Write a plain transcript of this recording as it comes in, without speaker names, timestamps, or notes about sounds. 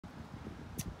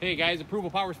Hey guys,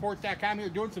 ApprovalPowersports.com here,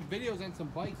 doing some videos on some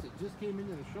bikes that just came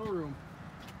into the showroom.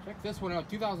 Check this one out,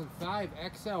 2005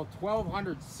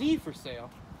 XL1200C for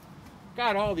sale.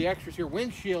 Got all the extras here,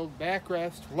 windshield,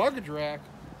 backrest, luggage rack,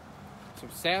 some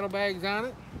saddlebags on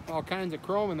it, all kinds of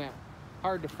chrome in that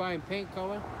hard to find paint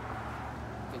color,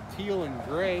 the teal and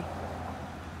gray.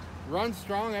 Runs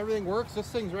strong, everything works.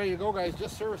 This thing's ready to go, guys.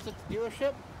 Just serviced at the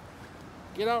dealership.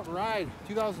 Get out and ride.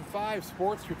 2005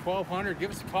 Sportster 1200.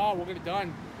 Give us a call. We'll get it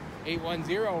done.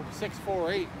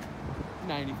 810-648-9500.